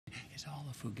It's all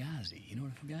a fugazi. You know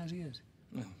what a fugazi is?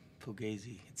 No,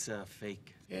 fugazi. It's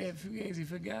fake. Yeah,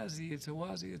 fugazi. It's a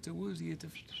wazi, it's a woozy, it's a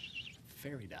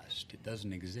fairy dust. It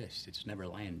doesn't exist. It's never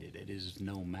landed. It is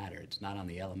no matter. It's not on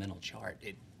the elemental chart.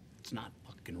 It's not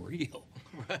fucking real.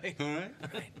 Right. All right? All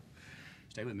right.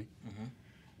 Stay with me. Mm-hmm.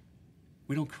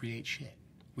 We don't create shit.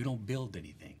 We don't build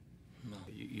anything. No.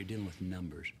 You're dealing with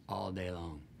numbers all day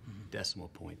long. Mm-hmm. Decimal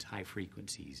points, high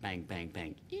frequencies, bang, bang,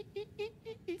 bang.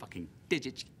 Fucking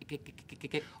digits.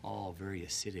 All very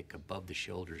acidic, above the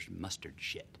shoulders mustard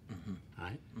shit. Mm-hmm. All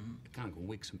right? Mm-hmm. It kind of can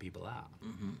wig some people out.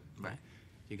 Mm-hmm. Right?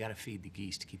 You gotta feed the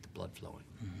geese to keep the blood flowing.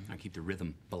 Mm-hmm. And keep the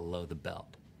rhythm below the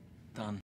belt. Done.